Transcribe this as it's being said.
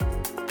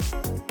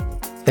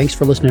Thanks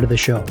for listening to the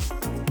show.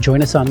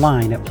 Join us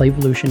online at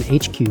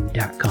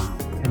playvolutionhq.com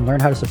and learn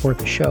how to support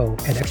the show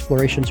at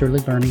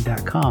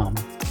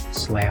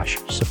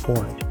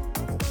explorationsearlylearning.com/support.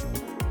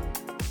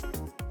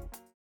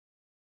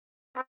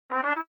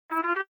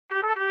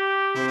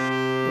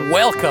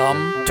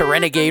 Welcome to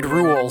Renegade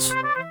Rules.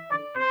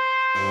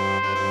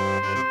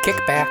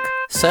 Kick back,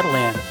 settle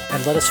in,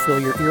 and let us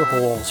fill your ear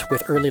holes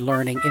with early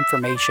learning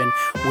information,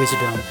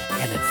 wisdom,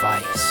 and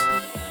advice.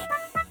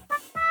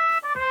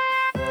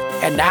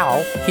 And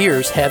now,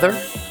 here's Heather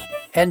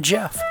and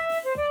Jeff.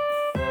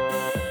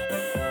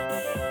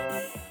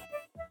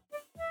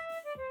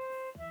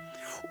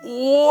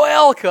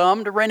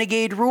 Welcome to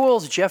Renegade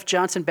Rules. Jeff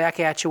Johnson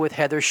back at you with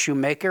Heather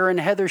Shoemaker. And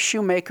Heather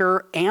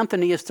Shoemaker,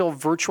 Anthony is still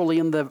virtually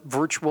in the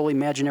virtual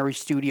imaginary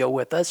studio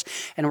with us.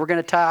 And we're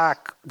going to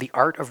talk the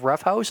art of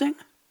roughhousing.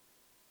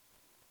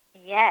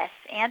 Yes,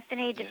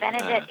 Anthony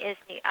DeBenedit is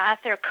the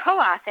author,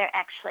 co-author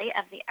actually,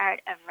 of The Art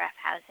of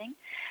Roughhousing.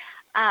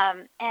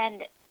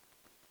 And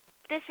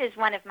this is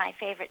one of my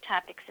favorite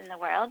topics in the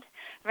world.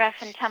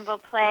 Rough and tumble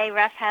play,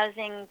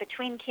 roughhousing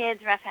between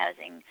kids,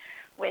 roughhousing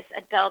with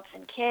adults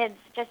and kids,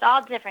 just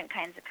all different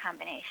kinds of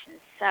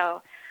combinations.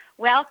 So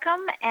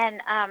welcome.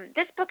 And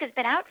this book has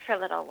been out for a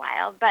little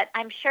while, but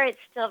I'm sure it's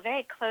still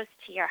very close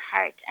to your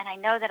heart. And I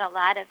know that a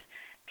lot of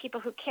people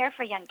who care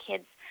for young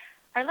kids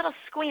are a little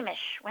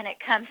squeamish when it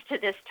comes to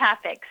this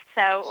topic.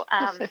 So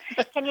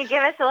can you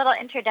give us a little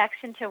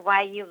introduction to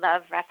why you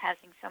love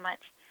roughhousing so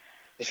much?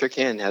 I sure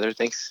can, Heather.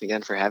 Thanks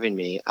again for having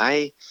me.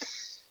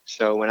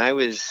 So when I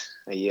was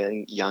a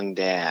young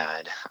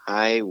dad,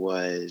 I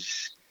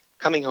was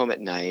coming home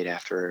at night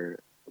after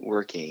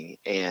working,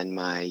 and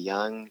my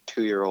young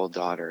 2-year-old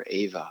daughter,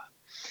 Ava,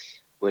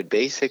 would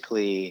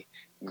basically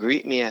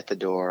greet me at the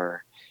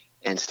door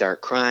and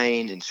start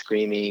crying and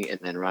screaming and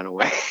then run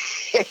away.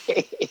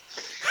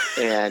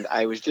 And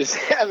I was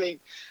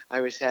having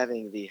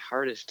the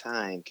hardest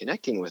time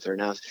connecting with her.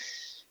 Now,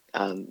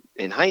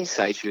 in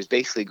hindsight, she was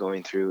basically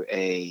going through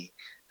a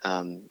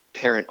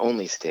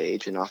parent-only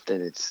stage, and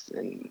often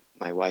and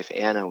my wife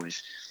Anna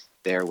was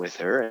there with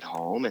her at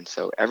home, and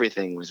so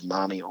everything was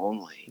mommy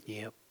only.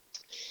 Yep.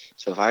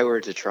 So if I were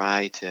to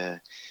try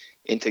to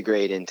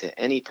integrate into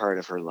any part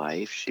of her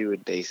life, she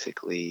would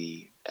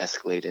basically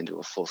escalate into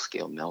a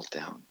full-scale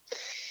meltdown.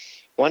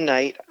 One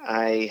night,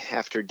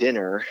 after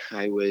dinner,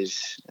 I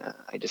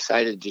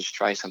decided to just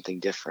try something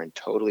different,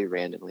 totally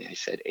randomly. I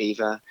said,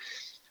 Ava,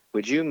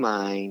 would you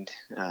mind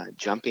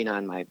jumping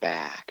on my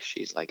back?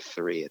 She's like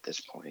 3 at this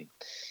point.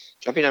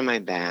 Jumping on my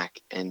back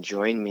and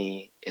join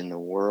me in the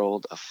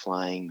world of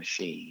flying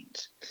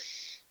machines.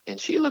 And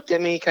she looked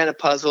at me kind of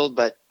puzzled,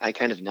 but I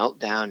kind of knelt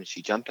down and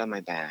she jumped on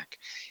my back.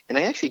 And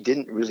I actually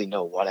didn't really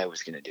know what I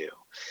was going to do.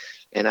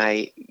 And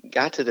I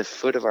got to the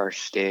foot of our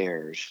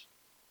stairs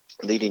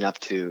leading up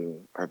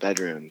to our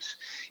bedrooms.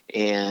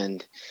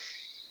 And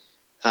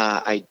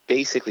I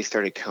basically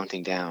started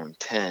counting down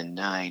 10,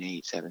 9,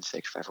 8, 7,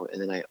 6, 5, 4.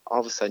 And then I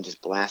all of a sudden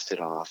just blasted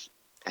off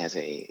as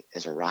a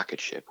rocket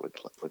ship would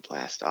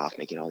blast off,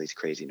 making all these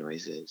crazy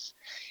noises.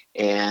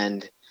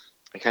 And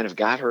I kind of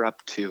got her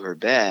up to her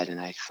bed, and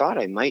I thought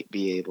I might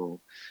be able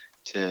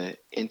to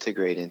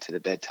integrate into the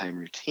bedtime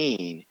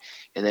routine.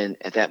 And then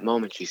at that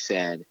moment, she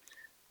said,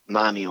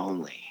 "Mommy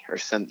only," or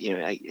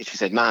she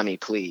said, "Mommy,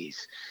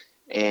 please,"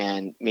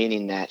 and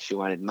meaning that she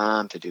wanted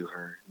mom to do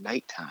her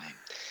nighttime.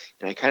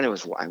 And I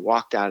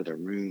walked out of the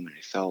room, and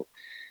I felt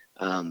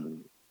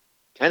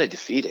kind of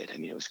defeated. I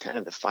mean, it was kind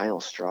of the final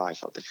straw. I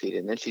felt defeated.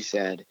 And then she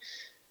said,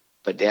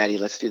 "But Daddy,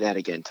 let's do that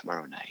again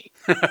tomorrow night."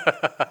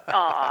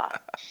 Aw,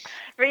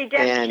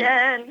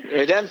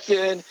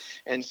 redemption.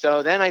 And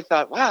so then I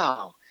thought,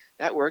 wow,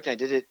 that worked. I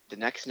did it the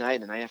next night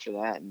and the night after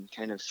that. And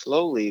kind of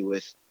slowly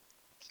with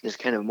this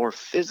kind of more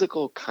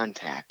physical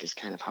contact is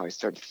kind of how I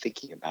started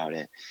thinking about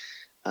it.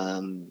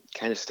 Kind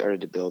of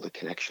started to build a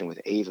connection with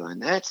Ava.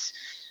 And that's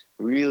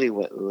really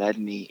what led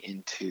me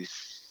into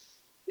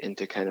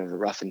kind of the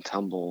rough and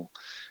tumble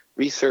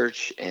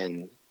research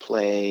and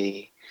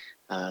play,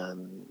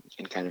 and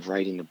kind of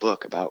writing a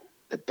book about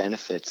the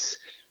benefits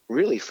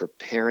really for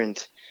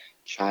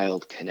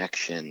parent-child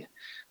connection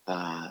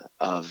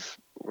of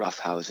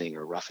roughhousing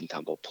or rough and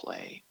tumble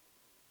play.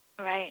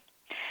 Right.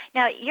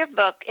 Now, your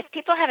book, if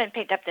people haven't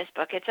picked up this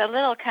book, it's a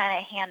little kind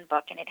of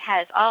handbook, and it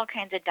has all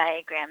kinds of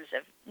diagrams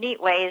of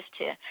neat ways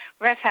to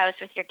roughhouse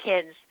with your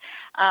kids,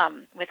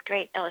 with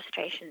great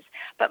illustrations.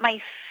 But my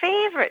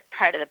favorite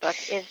part of the book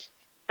is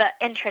the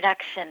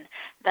introduction,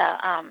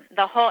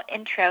 the whole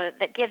intro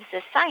that gives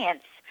the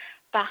science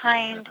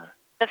behind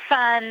the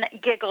fun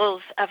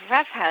giggles of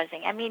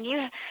roughhousing. I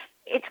mean,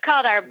 it's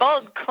called Our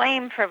Bold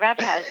Claim for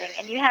Roughhousing,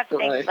 and you have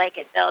things like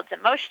it builds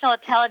emotional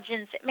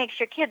intelligence, it makes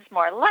your kids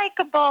more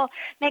likable,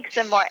 makes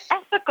them more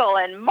ethical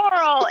and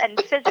moral and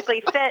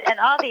physically fit, and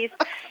all these,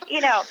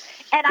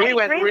 and I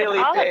agree with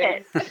all of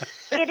it.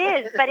 It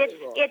is, but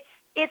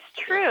it's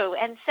true.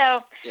 And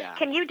so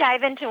Can you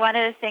dive into one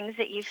of the things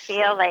that you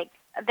feel like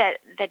that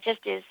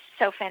just is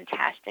so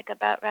fantastic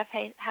about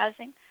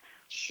roughhousing?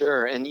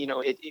 Sure. And,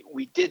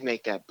 we did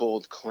make that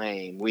bold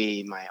claim.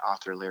 My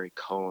author, Larry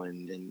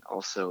Cohen, and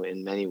also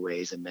in many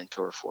ways a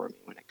mentor for me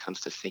when it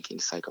comes to thinking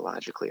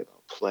psychologically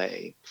about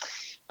play.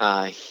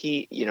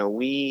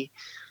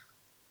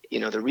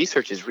 The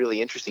research is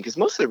really interesting because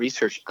most of the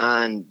research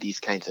on these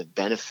kinds of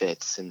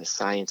benefits and the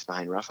science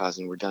behind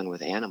roughhousing were done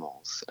with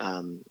animals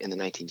in the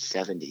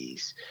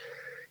 1970s,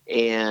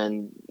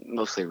 and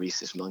mostly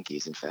rhesus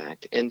monkeys, in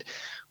fact. And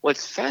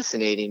what's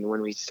fascinating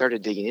when we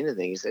started digging into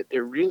things is that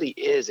there really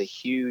is a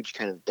huge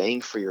kind of bang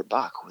for your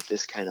buck with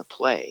this kind of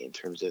play in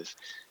terms of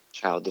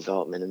child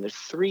development. And there's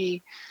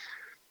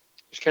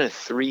kind of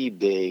three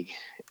big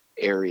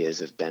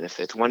areas of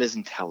benefits. One is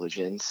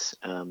intelligence.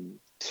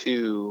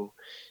 Two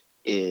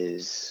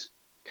is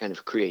kind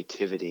of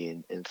creativity,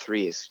 and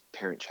three is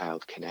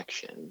parent-child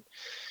connection.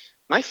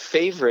 My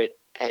favorite,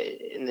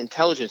 an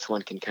intelligence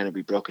one can kind of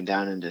be broken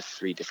down into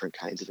three different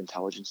kinds of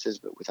intelligences,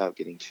 but without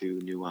getting too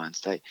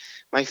nuanced.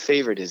 My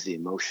favorite is the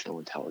emotional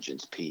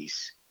intelligence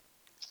piece,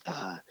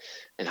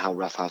 and how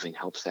roughhousing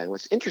helps that. And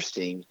what's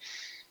interesting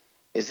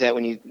is that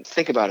when you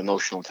think about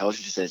emotional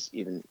intelligence, just as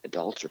even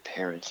adults or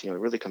parents, it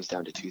really comes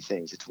down to two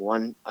things. It's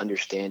one,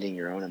 understanding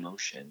your own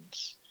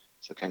emotions.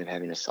 So kind of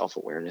having a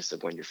self-awareness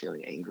of when you're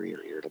feeling angry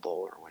or irritable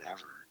or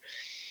whatever.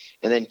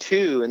 And then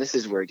two, and this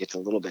is where it gets a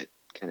little bit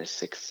kind of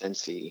sixth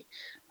sensey,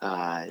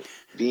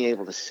 being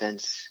able to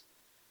sense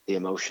the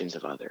emotions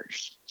of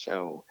others.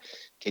 So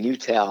can you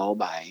tell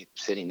by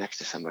sitting next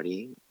to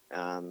somebody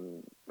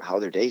how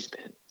their day's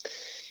been?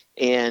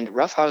 And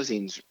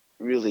roughhousing's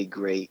really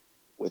great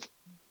with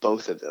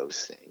both of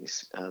those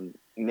things,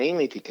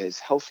 mainly because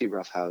healthy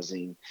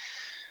roughhousing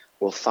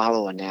will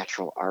follow a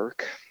natural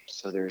arc.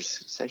 So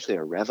there's essentially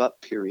a rev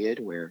up period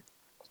where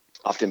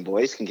often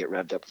boys can get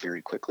revved up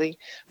very quickly.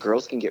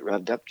 Girls can get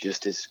revved up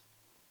just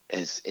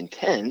as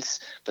intense,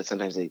 but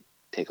sometimes they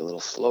take a little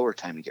slower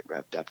time to get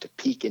revved up to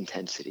peak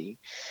intensity.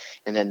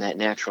 And then that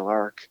natural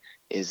arc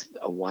is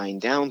a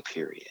wind down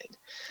period.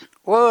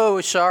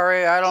 Whoa,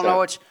 sorry, I don't know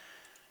what's.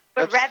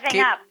 We're revving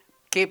keep, up.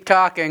 Keep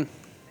talking.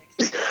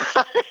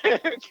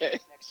 Okay.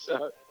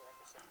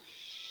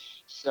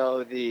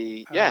 So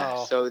the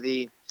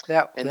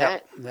That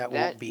that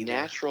won't be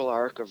there. natural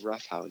arc of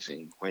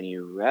roughhousing, when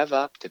you rev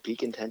up to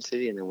peak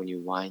intensity and then when you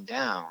wind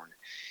down,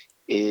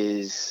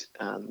 is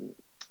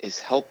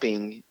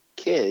helping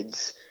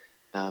kids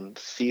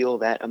feel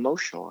that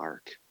emotional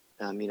arc.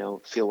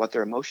 Feel what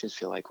their emotions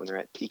feel like when they're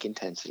at peak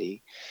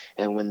intensity,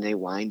 and when they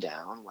wind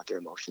down, what their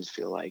emotions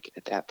feel like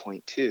at that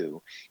point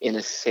too, in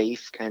a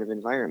safe kind of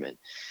environment.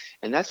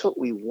 And that's what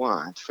we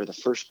want for the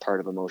first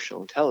part of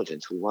emotional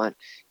intelligence. We want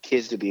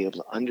kids to be able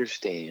to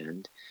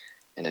understand,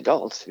 and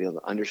adults to be able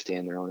to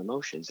understand their own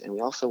emotions. And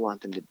we also want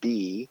them to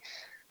be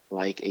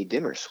like a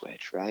dimmer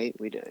switch, right?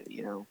 We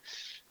don't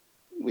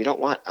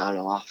want on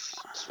and off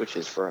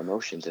switches for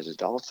emotions as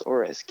adults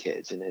or as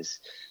kids. And as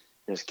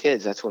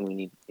kids, that's when we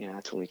need,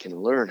 that's when we can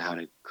learn how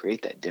to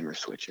create that dimmer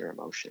switch in our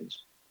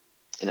emotions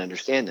and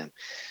understand them.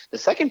 The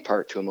second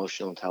part to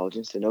emotional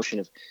intelligence, the notion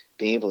of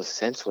being able to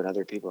sense what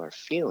other people are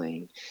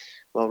feeling.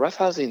 Well,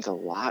 roughhousing is a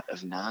lot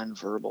of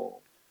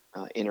nonverbal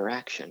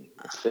interaction.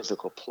 It's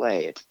physical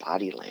play, it's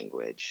body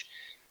language.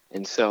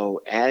 And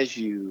so as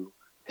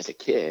a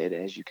kid,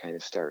 as you kind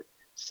of start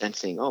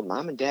sensing, oh,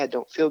 mom and dad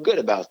don't feel good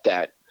about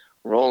that,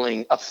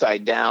 rolling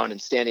upside down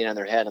and standing on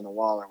their head on the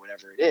wall or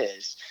whatever it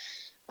is,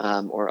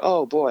 or,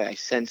 oh boy, I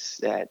sense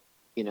that,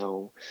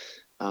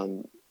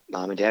 mom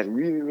and dad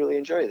really, really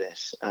enjoy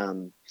this.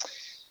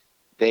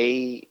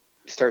 They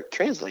start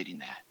translating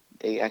that.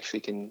 They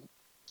actually can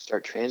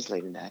start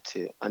translating that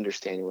to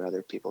understanding what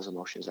other people's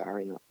emotions are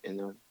in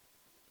the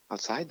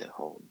outside the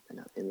home,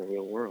 in the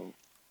real world.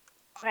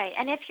 Right.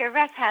 And if you're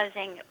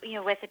roughhousing,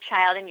 with a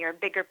child and you're a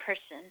bigger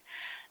person,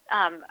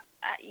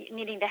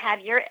 needing to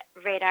have your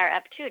radar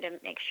up too to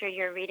make sure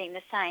you're reading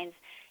the signs.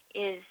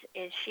 Is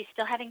she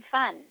still having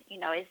fun?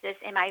 Is this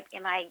am I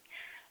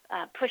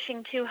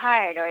pushing too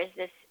hard, or is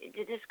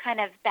this kind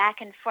of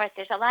back and forth?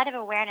 There's a lot of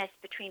awareness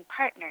between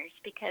partners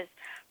because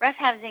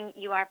roughhousing,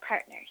 you are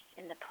partners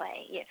in the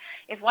play.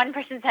 If one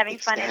person's having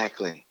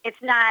Exactly. fun,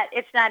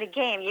 it's not a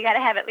game. You got to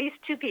have at least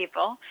two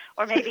people,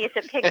 or maybe it's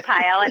a pig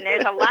pile and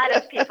there's a lot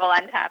of people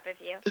on top of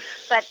you.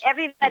 But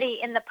everybody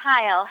in the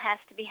pile has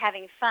to be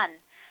having fun,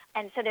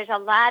 and so there's a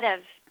lot of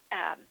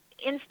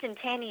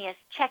instantaneous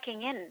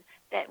checking in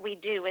that we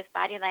do with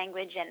body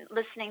language and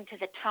listening to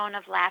the tone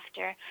of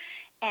laughter.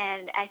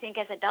 And I think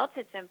as adults,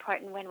 it's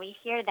important when we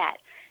hear that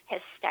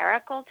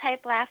hysterical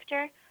type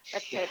laughter,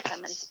 let's say if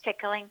someone's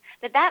tickling,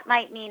 that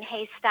might mean,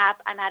 hey,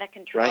 stop, I'm out of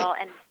control,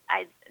 and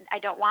I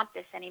don't want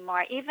this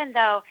anymore, even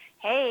though,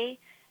 hey,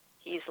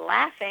 he's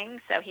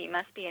laughing, so he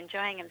must be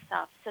enjoying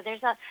himself. So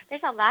there's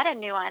a lot of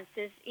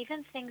nuances,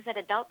 even things that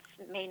adults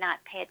may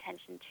not pay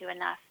attention to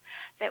enough,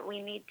 that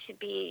we need to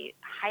be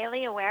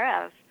highly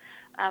aware of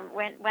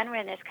when we're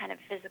in this kind of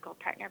physical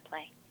partner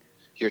play.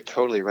 You're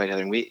totally right,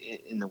 Heather. And we,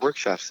 in the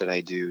workshops that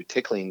I do,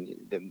 tickling,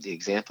 the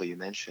example you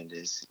mentioned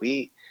is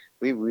we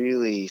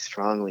really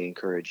strongly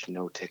encourage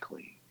no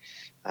tickling,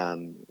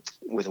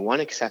 with one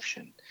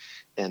exception.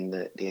 And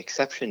the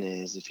exception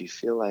is if you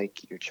feel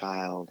like your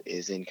child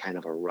is in kind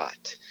of a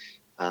rut.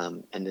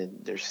 And then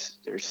there's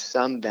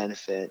some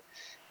benefit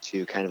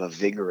to kind of a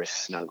vigorous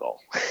snuggle.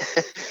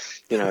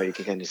 You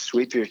can kind of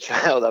sweep your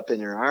child up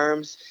in your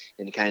arms,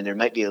 and there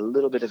might be a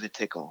little bit of a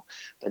tickle,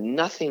 but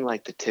nothing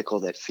like the tickle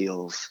that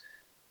feels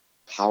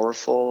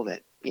powerful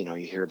that, you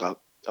hear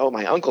about, oh,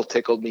 my uncle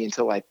tickled me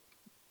until I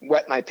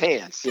wet my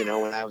pants, when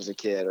I was a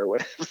kid or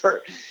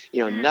whatever,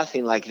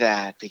 nothing like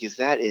that, because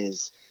that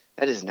is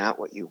not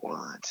what you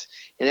want.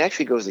 And it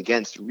actually goes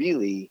against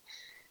really,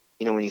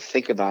 when you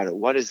think about it,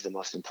 what is the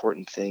most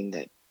important thing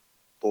that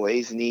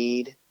boys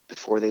need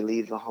before they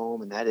leave the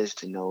home? And that is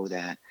to know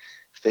that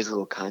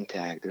physical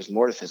contact, there's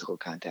more to physical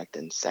contact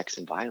than sex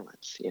and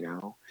violence.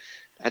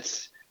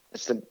 That's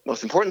the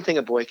most important thing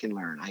a boy can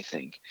learn, I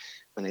think,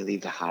 when they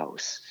leave the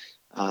house.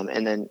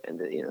 And then,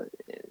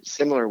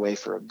 similar way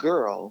for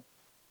girls,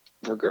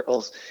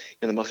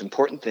 the most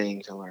important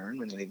thing to learn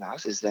when they leave the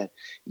house is that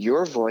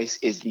your voice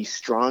is the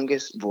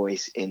strongest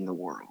voice in the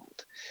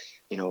world.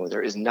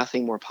 There is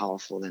nothing more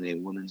powerful than a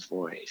woman's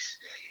voice.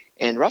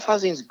 And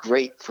roughhousing is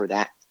great for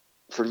that,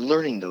 for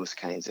learning those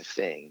kinds of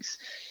things.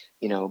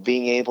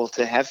 Being able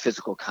to have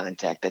physical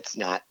contact that's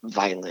not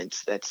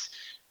violent, that's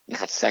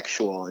not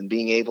sexual, and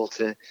being able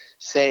to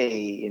say,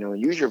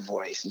 use your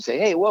voice and say,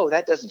 hey, whoa,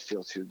 that doesn't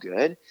feel too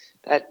good.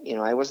 That,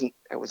 I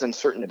was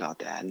uncertain about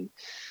that. And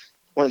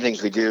one of the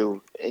things we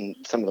do in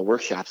some of the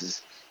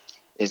workshops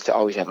is to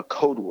always have a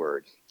code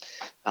word.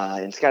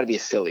 And it's got to be a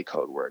silly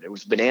code word. It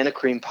was banana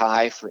cream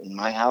pie in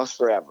my house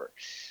forever.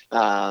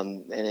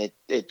 And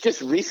it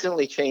just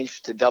recently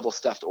changed to double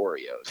stuffed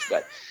Oreos.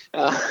 But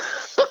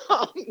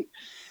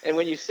and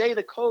when you say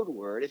the code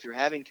word, if you're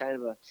having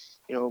kind of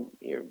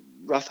you're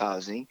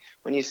roughhousing,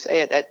 when you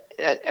say it,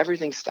 that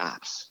everything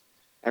stops.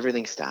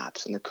 Everything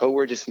stops. And the code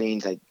word just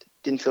means I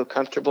didn't feel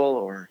comfortable,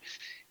 or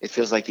it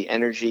feels like the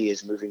energy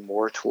is moving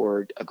more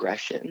toward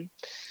aggression.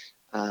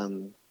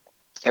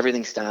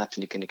 Everything stops,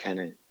 and you can kind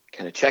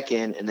of check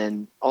in, and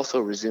then also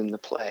resume the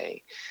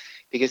play,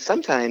 because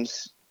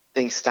sometimes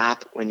things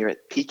stop when you're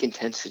at peak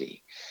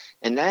intensity,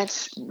 and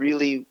that's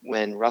really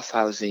when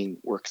roughhousing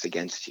works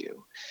against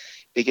you.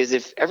 Because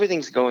if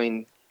everything's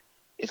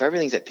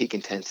at peak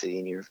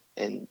intensity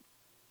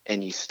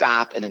and you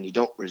stop and then you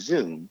don't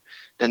resume,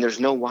 then there's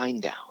no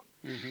wind down.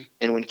 Mm-hmm.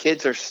 And when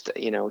kids are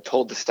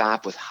told to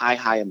stop with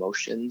high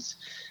emotions,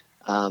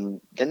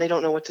 then they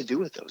don't know what to do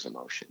with those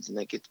emotions, and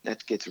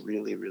that gets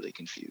really, really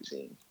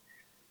confusing.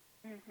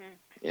 Mm-hmm.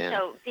 Yeah.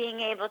 So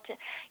being able to,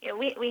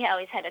 we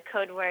always had a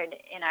code word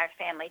in our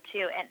family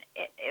too, and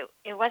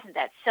it wasn't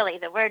that silly.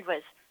 The word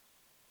was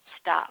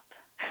stop.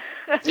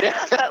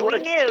 Yeah, but we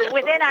knew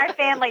within our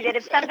family that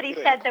if somebody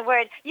said the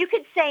word, you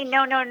could say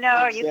no,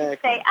 or you could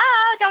say,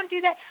 oh, don't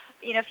do that.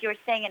 If you were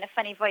saying in a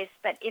funny voice,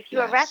 but if you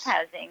were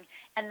roughhousing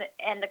and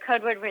the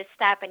code word was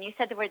stop, and you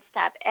said the word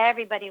stop,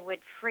 everybody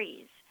would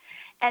freeze.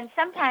 And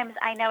sometimes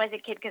I know as a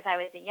kid, because I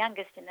was the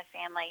youngest in the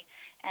family,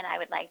 and I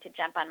would like to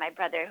jump on my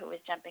brother who was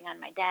jumping on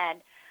my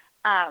dad,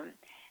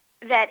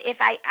 that if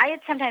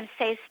I'd sometimes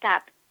say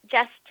stop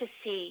just to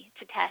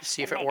test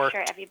if and it make worked.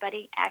 sure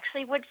everybody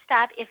actually would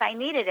stop if I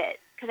needed it,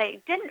 because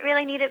I didn't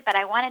really need it, but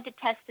I wanted to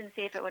test and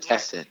see if it would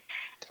test work. It.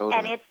 Totally.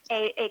 And it's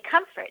a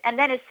comfort. And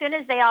then as soon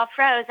as they all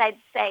froze, I'd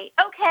say,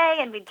 okay,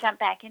 and we'd jump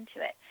back into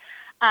it.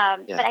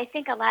 But I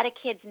think a lot of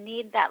kids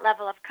need that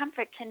level of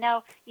comfort to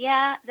know,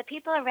 the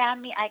people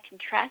around me I can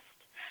trust.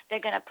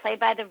 They're going to play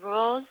by the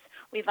rules.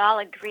 We've all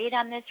agreed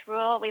on this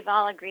rule. We've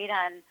all agreed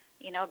on,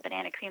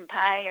 banana cream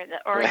pie or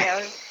the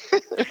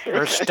Oreos.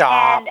 Or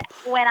stop.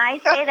 And when I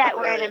say that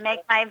word and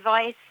make my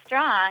voice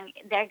strong,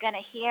 they're going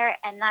to hear,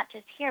 and not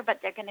just hear, but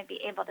they're going to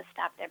be able to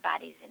stop their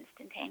bodies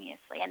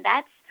instantaneously. And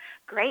that's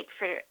great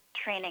for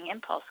training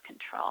impulse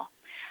control.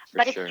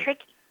 But it's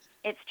tricky.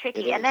 It's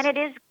tricky. And then it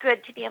is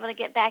good to be able to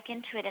get back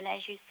into it. And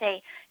as you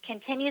say,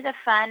 continue the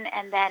fun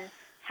and then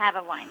have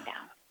a wind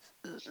down.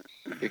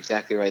 You're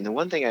exactly right. And the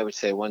one thing I would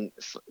say, one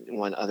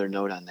other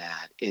note on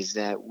that, is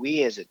that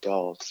we as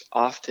adults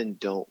often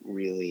can't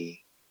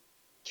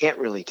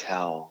really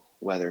tell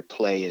whether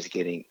play is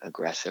getting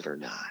aggressive or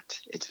not.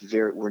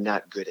 We're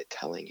not good at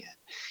telling it.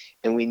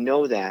 And we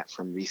know that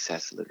from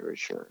recess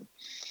literature.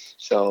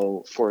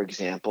 So, for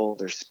example,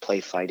 there's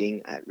play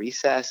fighting at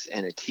recess,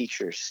 and a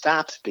teacher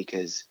stops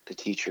because the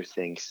teacher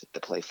thinks that the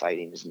play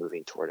fighting is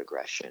moving toward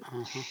aggression.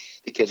 Mm-hmm.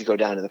 The kids go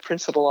down to the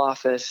principal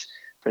office.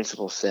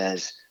 Principal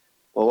says,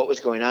 well, what was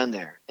going on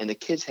there? And the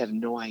kids have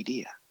no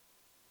idea.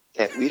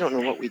 That we don't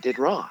know what we did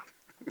wrong.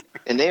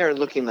 And they are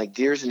looking like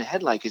deers in the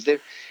headlight, and the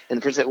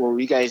principal said, well, were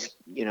you guys,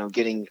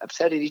 getting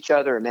upset at each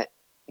other? And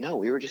no,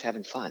 we were just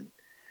having fun.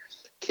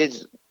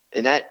 Kids,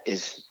 and that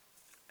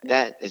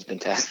has been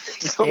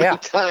tested so many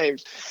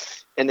times,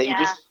 and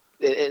that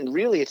and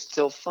really it's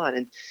still fun.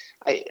 And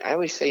I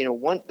always say,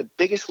 the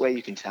biggest way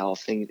you can tell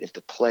if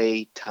the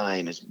play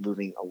time is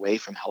moving away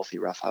from healthy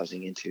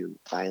roughhousing into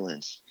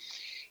violence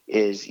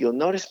is you'll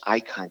notice eye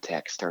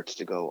contact starts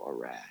to go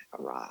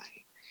awry.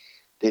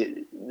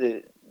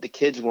 The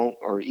kids won't,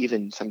 or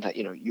even sometimes,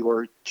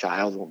 your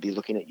child won't be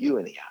looking at you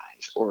in the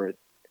eyes, or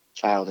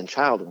child and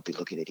child won't be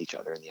looking at each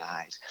other in the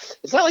eyes.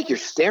 It's not like you're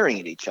staring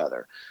at each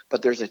other,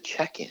 but there's a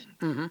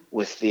check-in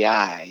with the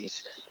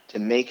eyes to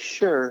make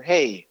sure,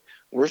 hey,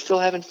 we're still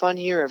having fun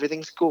here.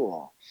 Everything's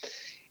cool.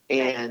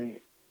 And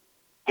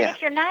And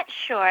if you're not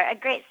sure, a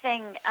great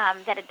thing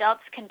that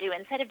adults can do,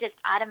 instead of just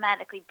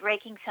automatically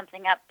breaking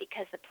something up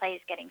because the play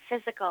is getting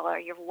physical, or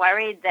you're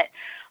worried that,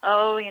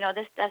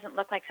 this doesn't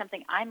look like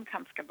something I'm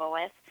comfortable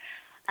with,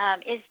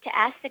 is to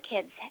ask the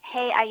kids,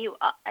 hey, are you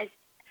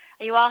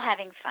all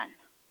having fun?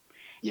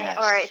 yes.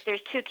 Or if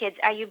there's two kids,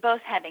 are you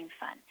both having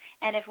fun?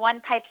 And if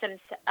one pipes them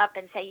up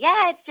and say,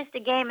 yeah, it's just a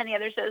game, and the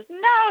other says,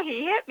 no,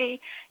 he hit me,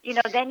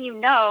 then you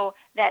know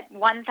that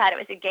one thought it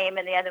was a game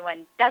and the other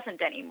one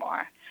doesn't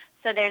anymore.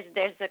 So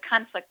there's a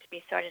conflict to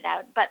be sorted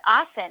out. But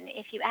often,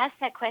 if you ask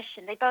that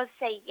question, they both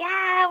say,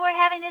 yeah, we're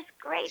having this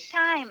great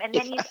time. And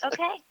then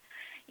okay.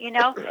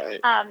 Right.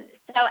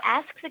 So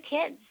ask the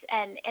kids.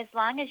 And as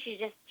long as you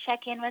just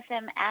check in with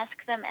them, ask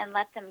them, and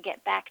let them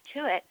get back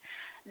to it,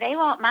 they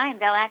won't mind.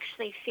 They'll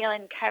actually feel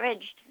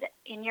encouraged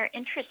in your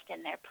interest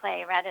in their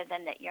play rather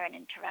than that you're an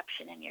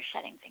interruption and you're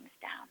shutting things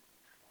down.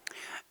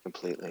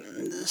 Completely.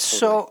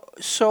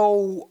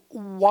 So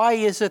why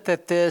is it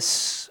that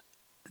this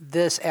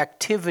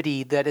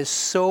activity that is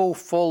so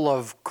full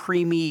of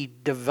creamy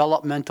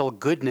developmental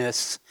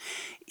goodness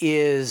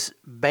is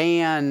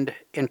banned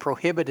and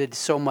prohibited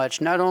so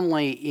much, not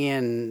only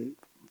in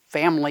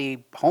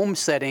family home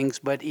settings,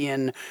 but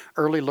in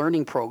early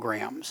learning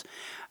programs?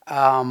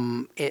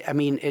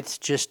 It's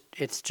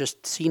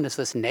just seen as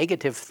this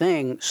negative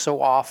thing so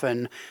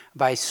often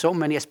by so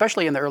many,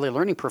 especially in the early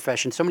learning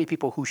profession, so many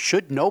people who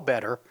should know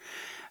better,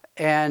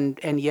 and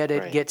yet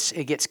it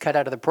gets cut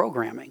out of the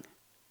programming.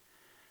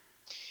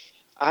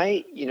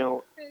 I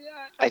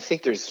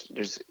think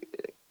there's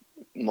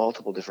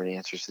multiple different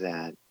answers to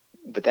that,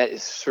 but that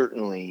is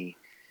certainly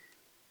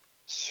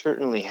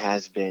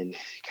has been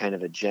kind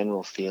of a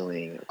general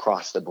feeling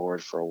across the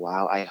board for a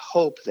while. I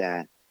hope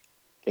that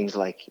things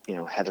like,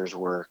 Heather's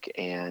work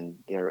and,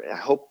 I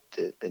hope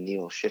the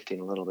needle's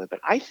shifting a little bit, but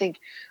I think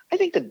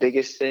the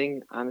biggest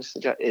thing,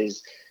 honestly,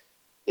 is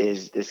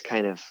this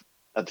kind of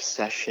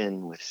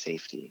obsession with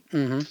safety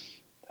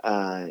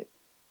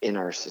in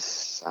our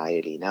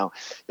society. Now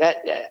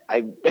that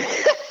I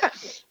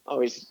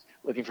always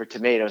looking for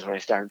tomatoes when I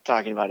start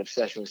talking about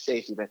obsession with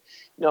safety, but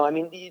no,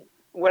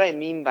 what I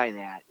mean by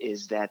that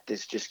is that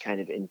this just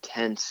kind of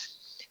intense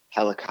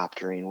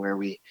helicoptering where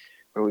we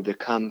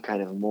become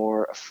kind of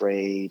more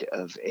afraid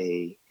of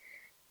a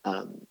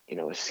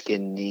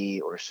skin knee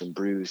or some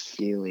bruised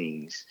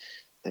feelings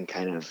than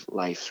kind of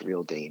life's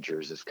real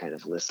dangers of kind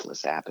of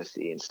listless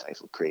apathy and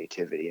stifled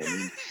creativity.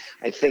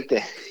 I think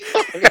that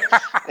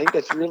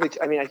that's really.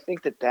 I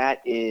think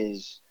that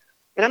is,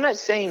 and I'm not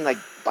saying like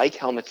bike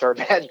helmets are a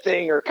bad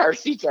thing or car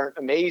seats aren't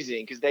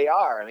amazing, because they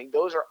are.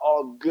 Those are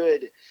all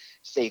good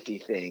safety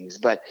things,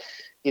 but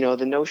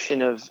the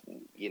notion of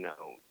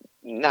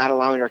not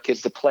allowing our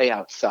kids to play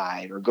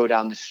outside or go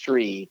down the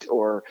street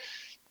or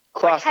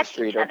cross the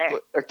street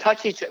or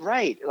touch each other,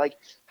 right? Like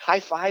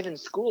high five in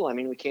school.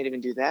 We can't even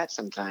do that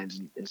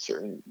sometimes in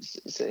certain,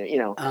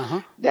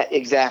 that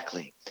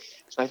exactly.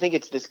 So I think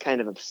it's this kind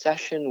of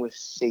obsession with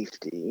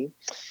safety.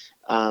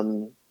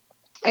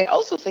 I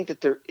also think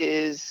that there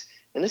is,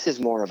 and this is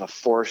more of a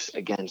force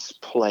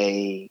against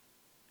play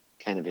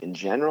kind of in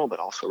general, but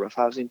also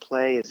roughhousing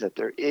play, is that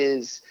there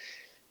is,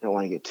 I don't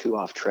want to get too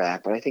off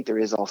track, but I think there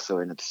is also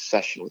an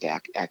obsession with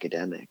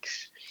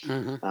academics,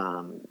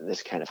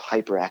 this kind of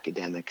hyper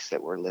academics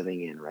that we're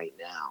living in right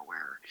now,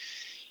 where,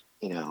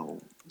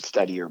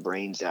 study your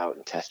brains out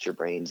and test your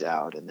brains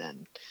out and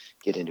then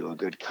get into a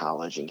good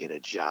college and get a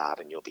job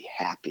and you'll be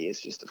happy.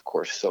 It's just, of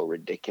course, so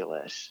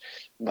ridiculous,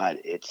 but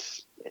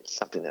it's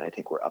something that I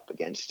think we're up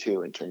against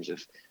too, in terms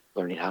of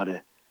learning how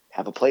to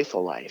have a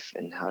playful life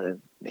and how to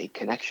make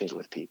connections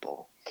with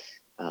people.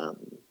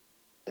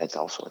 That's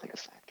also, I think, a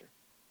factor.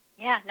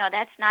 Yeah, no,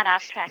 that's not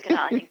off track at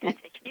all. I think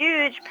that's a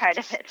huge part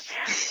of it,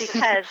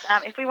 because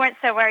if we weren't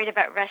so worried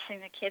about rushing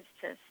the kids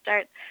to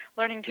start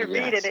learning to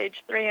read at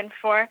age 3 and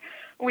 4,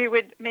 we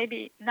would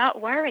maybe not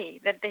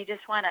worry that they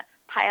just want to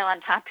pile on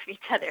top of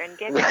each other and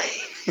giggle. Right.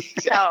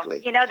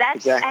 Exactly. So,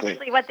 that's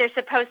actually what they're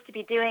supposed to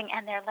be doing,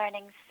 and they're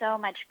learning so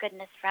much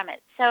goodness from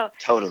it. So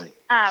totally.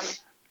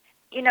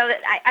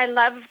 I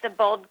love the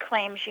bold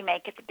claims you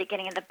make at the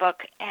beginning of the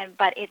book,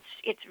 but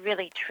it's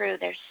really true.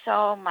 There's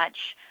so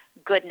much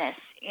goodness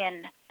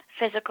in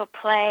physical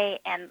play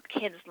and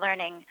kids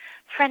learning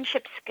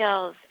friendship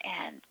skills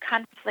and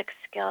conflict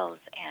skills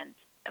and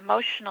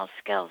emotional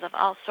skills of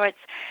all sorts,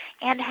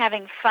 and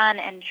having fun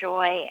and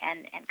joy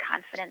and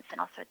confidence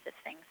and all sorts of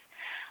things.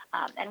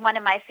 And one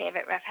of my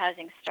favorite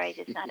roughhousing stories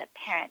is not a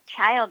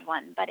parent-child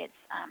one, but it's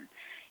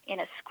in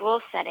a school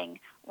setting.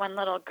 One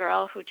little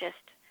girl who just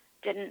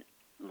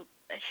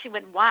she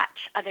would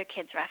watch other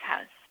kids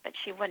roughhouse, but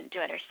she wouldn't do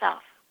it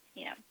herself.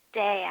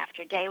 Day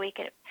after day,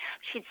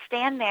 she'd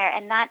stand there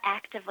and not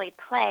actively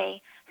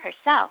play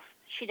herself.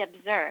 She'd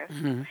observe,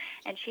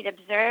 and she'd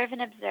observe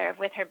and observe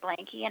with her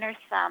blankie and her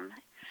thumb,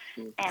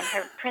 and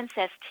her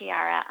princess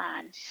tiara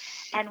on.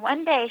 And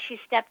one day she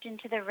stepped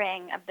into the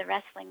ring of the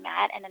wrestling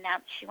mat and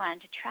announced she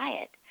wanted to try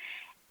it.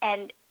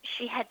 And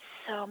she had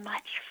so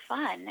much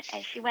fun,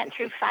 and she went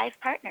through 5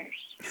 partners.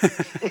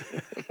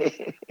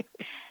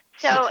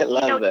 So, I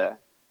love that.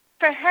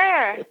 for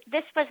her,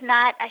 this was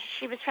not,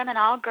 she was from an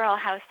all-girl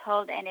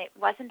household, and it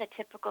wasn't a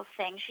typical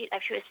thing. She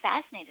was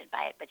fascinated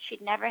by it, but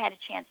she'd never had a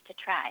chance to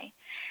try.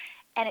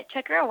 And it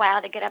took her a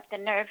while to get up the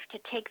nerve to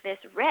take this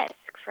risk.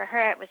 For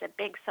her, it was a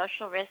big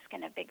social risk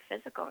and a big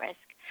physical risk.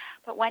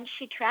 But once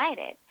she tried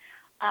it,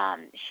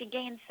 she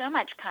gained so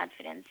much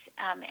confidence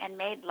and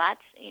made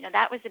lots,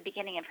 that was the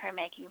beginning of her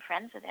making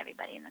friends with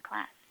everybody in the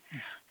class.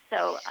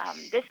 So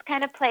this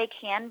kind of play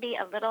can be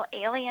a little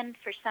alien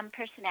for some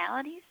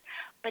personalities,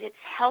 but it's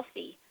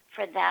healthy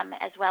for them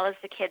as well as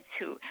the kids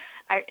who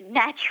are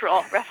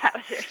natural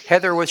roughhousers.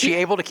 Heather, was she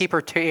able to keep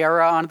her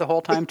tiara on the whole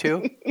time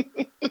too?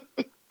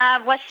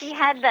 Well, she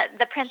had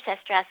the princess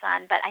dress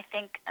on, but I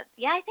think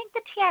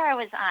the tiara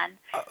was on.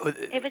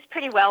 It was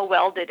pretty well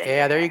welded.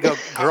 Yeah, there you go.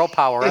 Girl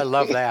power. I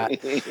love that.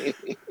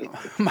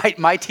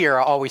 My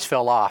tiara always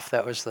fell off.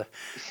 That was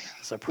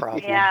the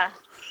problem. Yeah.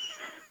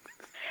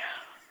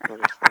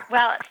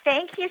 Well,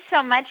 thank you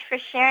so much for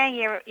sharing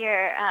your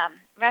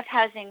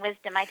roughhousing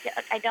wisdom.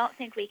 I don't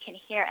think we can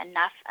hear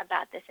enough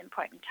about this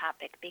important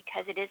topic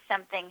because it is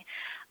something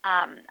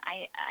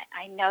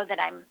I know that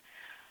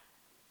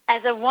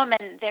as a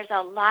woman, there's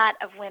a lot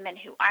of women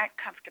who aren't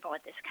comfortable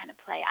with this kind of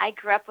play. I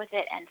grew up with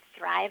it and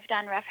thrived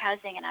on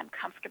roughhousing, and I'm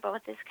comfortable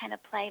with this kind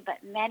of play,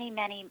 but many,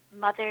 many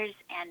mothers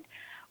and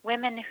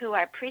women who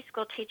are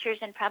preschool teachers,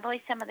 and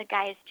probably some of the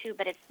guys too,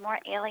 but it's more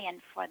alien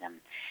for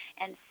them.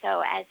 And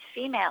so as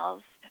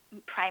females,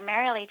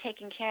 primarily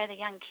taking care of the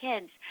young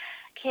kids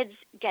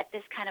get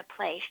this kind of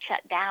play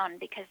shut down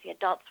because the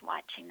adults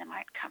watching them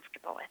aren't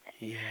comfortable with it.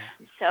 Yeah.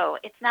 So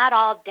it's not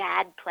all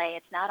dad play,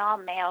 it's not all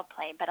male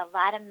play, but a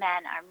lot of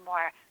men are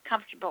more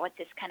comfortable with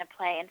this kind of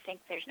play and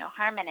think there's no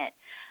harm in it,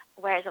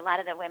 whereas a lot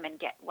of the women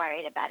get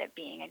worried about it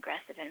being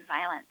aggressive and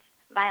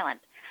violent.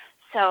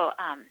 So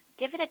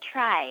give it a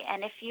try.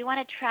 And if you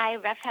want to try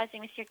roughhousing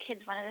with your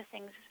kids, one of the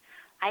things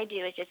I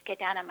do is just get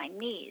down on my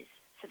knees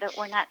so that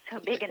we're not so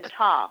big and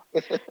tall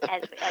as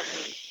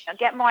we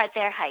get more at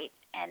their height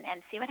and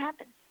see what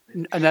happens.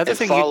 Another And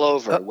thing fall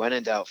over. When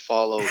in doubt,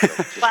 fall over. Just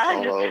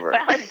fall over.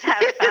 Well,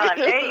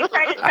 you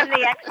heard it from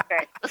the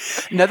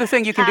expert. Another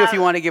thing you can do if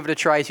you want to give it a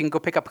try is you can go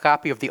pick up a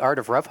copy of The Art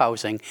of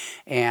Roughhousing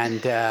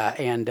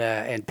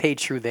and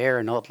page through there,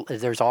 and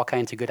there's all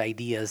kinds of good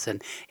ideas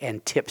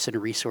and tips and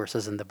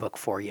resources in the book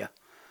for you.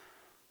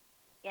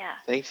 Yeah.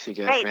 Thanks, you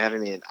guys, Great. for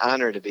having me. An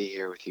honor to be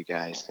here with you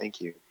guys. Thank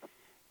you.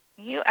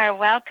 You are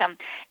welcome.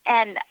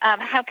 And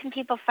how can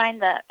people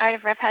find the Art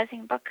of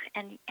Roughhousing book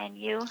and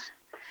you?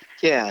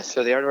 Yeah,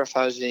 so the Art of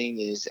Roughhousing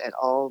is at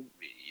all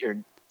your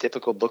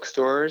typical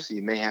bookstores.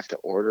 You may have to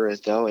order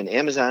it, though. And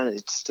Amazon,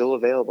 it's still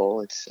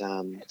available. It's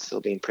still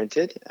being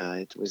printed.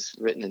 It was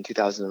written in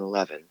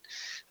 2011.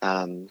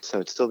 So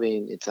it's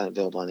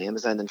available on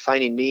Amazon. And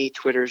finding me,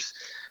 Twitter's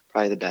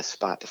probably the best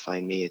spot to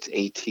find me. It's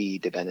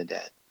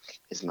ATDeBenedette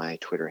is my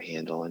Twitter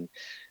handle. And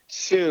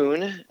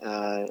soon,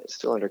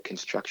 still under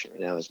construction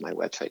right now, is my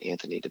website,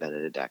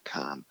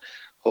 anthonydebenedette.com.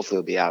 Hopefully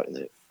it'll be out in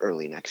the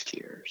early next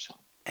year. So.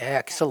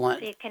 Excellent.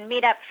 So you can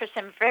meet up for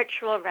some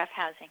virtual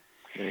roughhousing.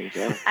 There you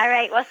go. All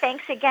right. Well,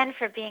 thanks again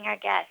for being our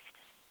guest.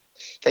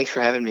 Thanks for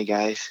having me,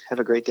 guys. Have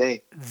a great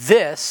day.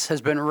 This has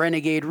been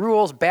Renegade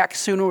Rules. Back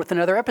sooner with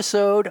another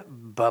episode.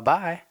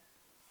 Bye-bye.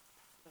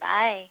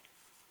 Bye.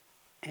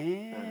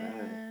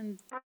 And...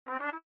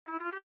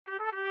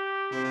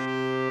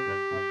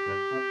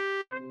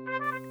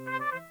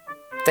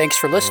 Thanks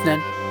for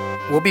listening.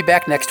 We'll be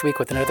back next week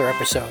with another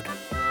episode.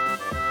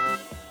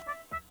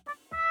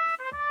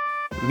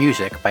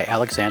 Music by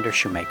Alexander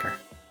Shoemaker.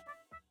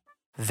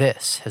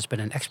 This has been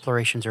an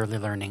Explorations Early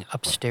Learning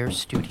Upstairs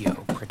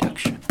Studio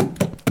production.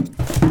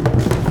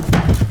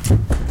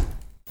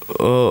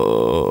 Oh.